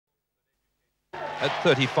At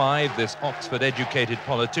 35, this Oxford-educated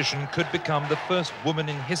politician could become the first woman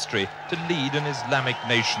in history to lead an Islamic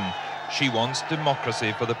nation. She wants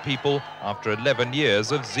democracy for the people after 11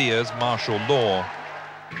 years of Zia's martial law.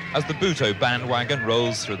 As the Bhutto bandwagon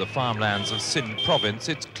rolls through the farmlands of Sindh province,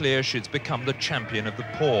 it's clear she's become the champion of the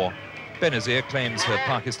poor. Benazir claims her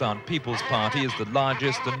Pakistan People's Party is the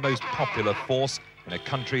largest and most popular force in a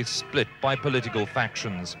country split by political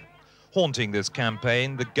factions. Haunting this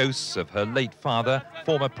campaign, the ghosts of her late father,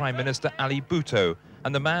 former Prime Minister Ali Bhutto,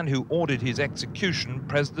 and the man who ordered his execution,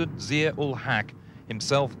 President Zia UL-HAQ,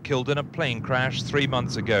 himself killed in a plane crash 3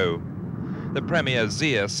 months ago. The Premier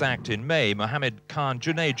Zia, sacked in May, Mohammed Khan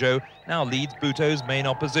Junejo, now leads Bhutto's main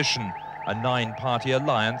opposition, a 9-party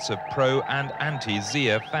alliance of pro- and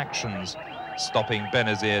anti-Zia factions. Stopping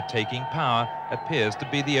Benazir taking power appears to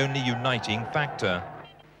be the only uniting factor.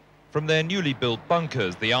 From their newly built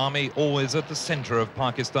bunkers, the army, always at the center of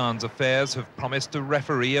Pakistan's affairs, have promised to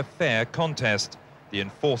referee a fair contest. The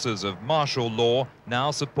enforcers of martial law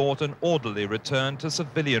now support an orderly return to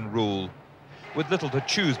civilian rule. With little to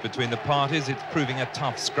choose between the parties, it's proving a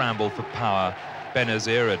tough scramble for power.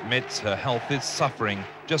 Benazir admits her health is suffering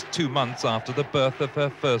just 2 months after the birth of her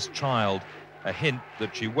first child, a hint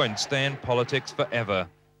that she won't stay in politics forever.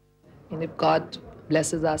 And if God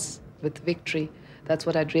blesses us with victory, that's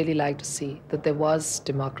what I'd really like to see, that there was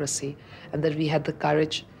democracy and that we had the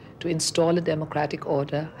courage to install a democratic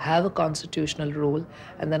order, have a constitutional rule,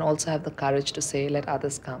 and then also have the courage to say, let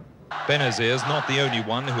others come. Benazir's not the only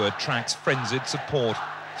one who attracts frenzied support.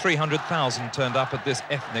 300,000 turned up at this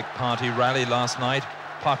ethnic party rally last night.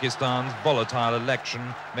 Pakistan's volatile election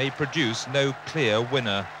may produce no clear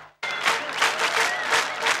winner.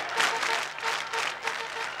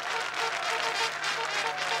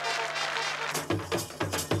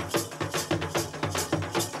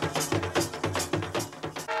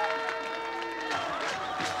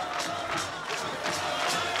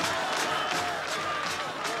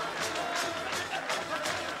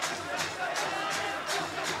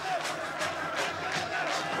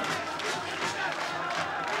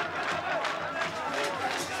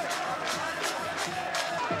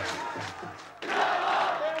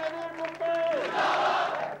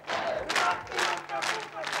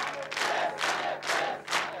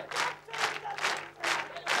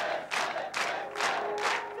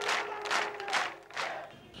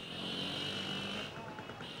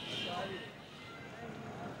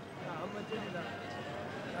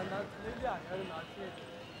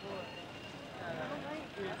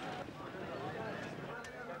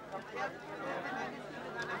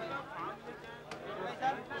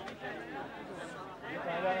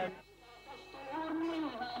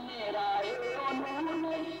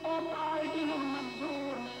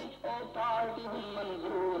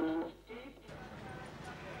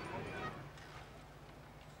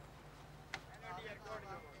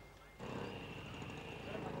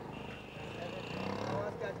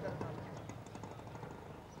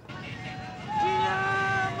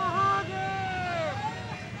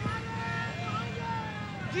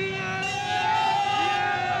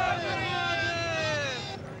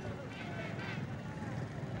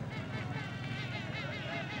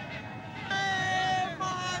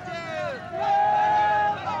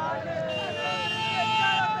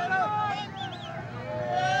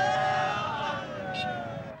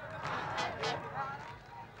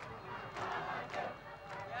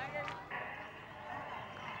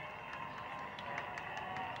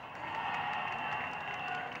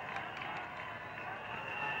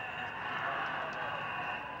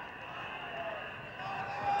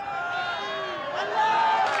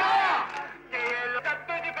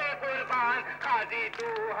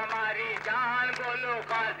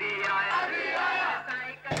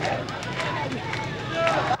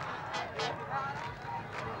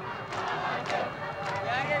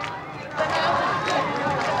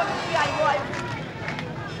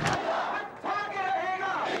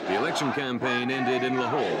 The election campaign ended in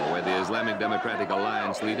Lahore, where the Islamic Democratic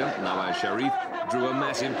Alliance leader, Nawaz Sharif, drew a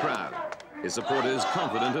massive crowd, his supporters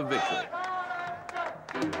confident of victory.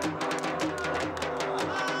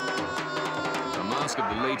 The mask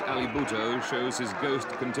of the late Ali Bhutto shows his ghost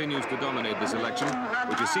continues to dominate this election,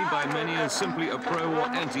 which is seen by many as simply a pro or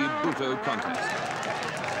anti-Bhutto contest.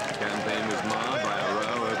 The campaign was marred by a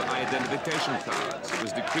row of identification cards. It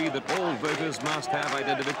was decreed that all voters must have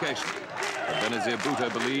identification. But Benazir Bhutto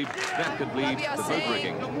believed that could lead to vote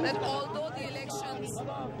rigging. That although the elections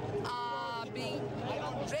are being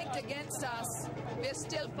rigged against us, we're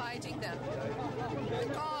still fighting them.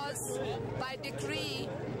 Because by decree,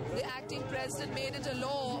 the acting president made it a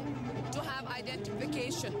law to have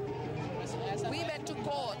identification. We went to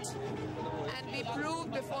court and we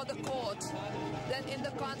before the court that in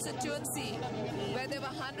the constituency where there were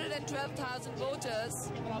 112,000 voters,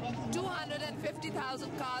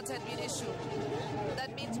 250,000 cards had been issued.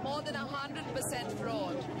 That means more than 100%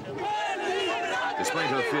 fraud. Despite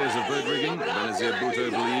her fears of vote rigging, Benazir Bhutto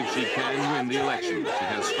believes she can win the election. She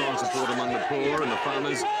has strong support among the poor and the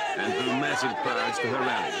farmers and drew massive crowds to her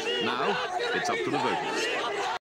rallies. Now, it's up to the voters.